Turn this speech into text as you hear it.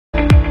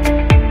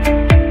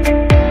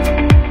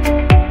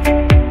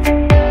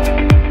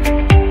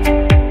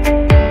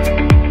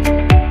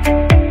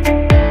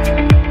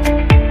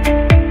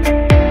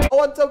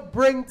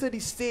bring to the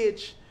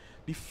stage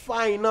the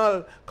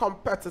final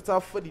competitor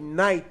for the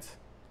night,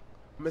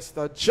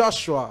 Mr.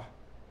 Joshua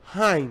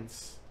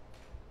Hinds.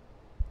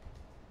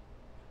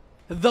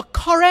 The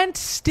current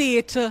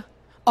state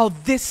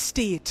of this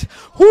state,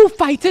 who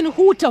fighting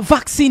who to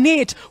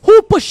vaccinate,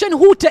 who pushing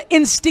who to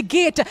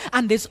instigate,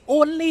 and there's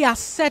only a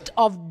set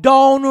of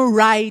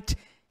downright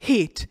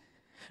hate.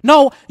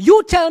 Now,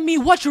 you tell me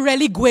what's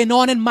really going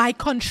on in my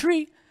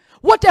country.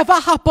 Whatever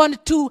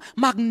happened to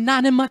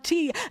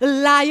magnanimity,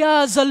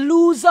 liars,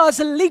 losers,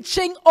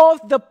 leeching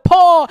off the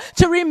poor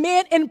to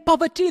remain in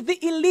poverty, the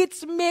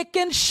elites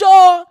making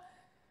sure.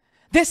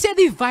 They say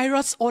the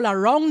virus all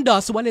around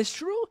us. Well, it's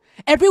true.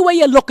 Everywhere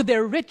you look,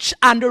 they're rich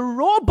and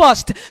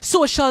robust.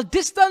 Social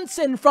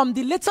distancing from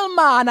the little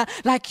man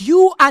like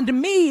you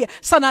and me,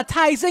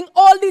 sanitizing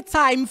all the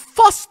time,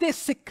 first they're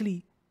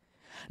sickly.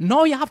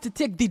 Now you have to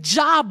take the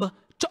jab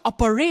to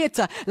operate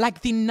like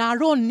the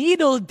narrow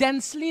needle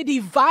densely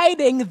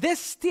dividing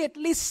this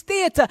stately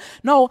state.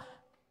 Now,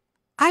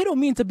 I don't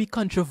mean to be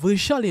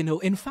controversial, you know.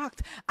 In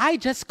fact, I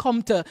just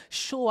come to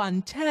show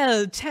and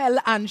tell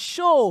and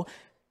show.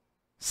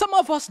 Some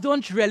of us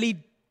don't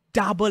really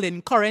dabble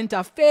in current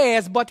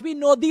affairs, but we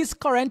know these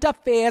current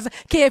affairs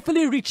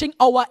carefully reaching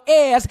our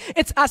ears.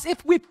 It's as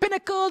if we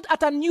pinnacled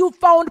at a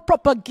newfound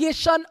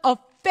propagation of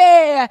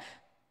fear.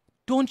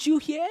 Don't you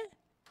hear?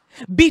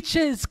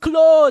 Beaches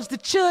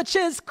closed,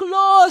 churches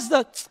closed.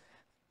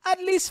 At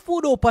least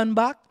food open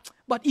back.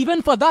 But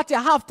even for that, you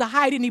have to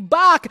hide in the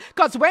back.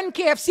 Because when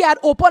KFC had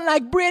open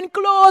like brain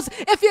closed,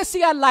 if you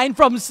see a line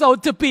from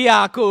South to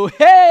Piaco,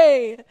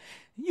 hey,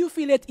 you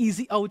feel it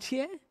easy out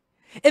here?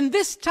 In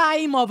this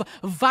time of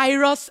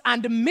virus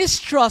and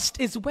mistrust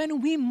is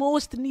when we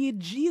most need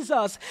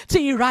Jesus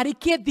to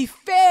eradicate the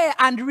fear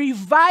and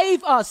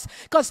revive us.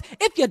 Because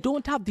if you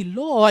don't have the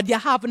Lord, you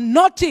have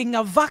nothing,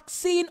 a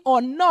vaccine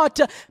or not,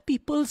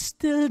 people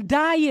still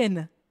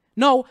dying.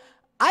 Now,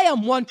 I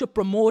am one to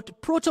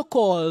promote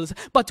protocols,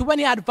 but when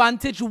you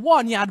advantage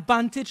one, you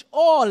advantage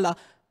all.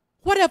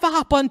 Whatever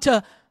happened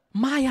to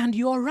my and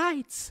your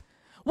rights?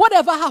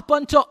 Whatever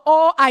happened to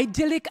all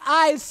idyllic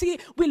eyes? See,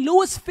 we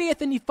lose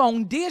faith in the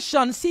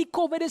foundation. See,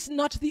 COVID is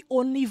not the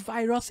only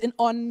virus in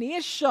our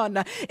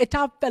nation. It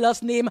has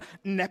fellas named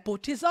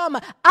nepotism,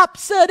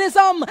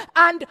 absurdism,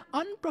 and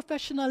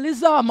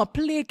unprofessionalism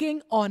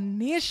plaguing our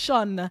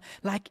nation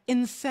like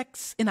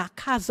insects in a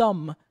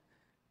chasm.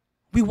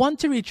 We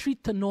want to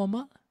retreat to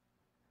normal.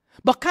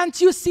 But can't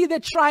you see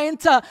they're trying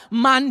to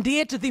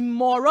mandate the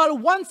moral?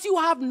 Once you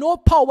have no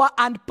power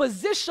and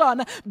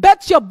position,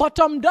 bet your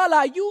bottom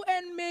dollar you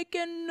ain't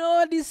making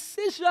no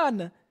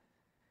decision.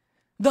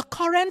 The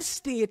current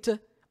state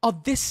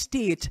of this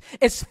state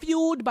is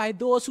fueled by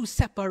those who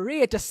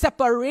separate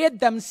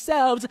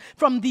themselves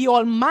from the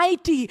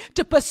Almighty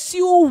to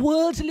pursue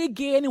worldly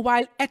gain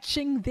while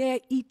etching their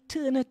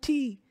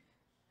eternity.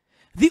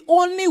 The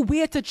only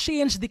way to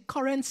change the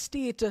current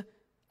state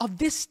of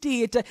this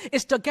state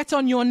is to get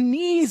on your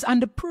knees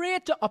and pray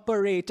to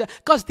operate,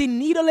 because the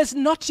needle is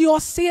not your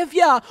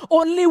savior.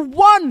 Only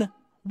one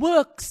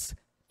works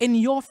in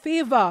your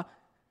favor.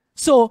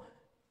 So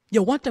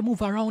you want to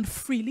move around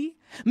freely?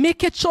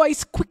 Make a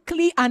choice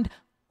quickly and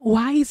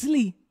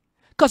wisely,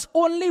 because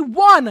only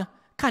one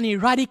can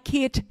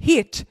eradicate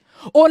hate.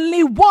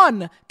 Only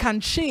one can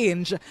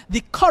change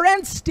the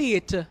current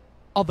state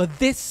of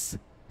this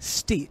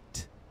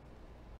state.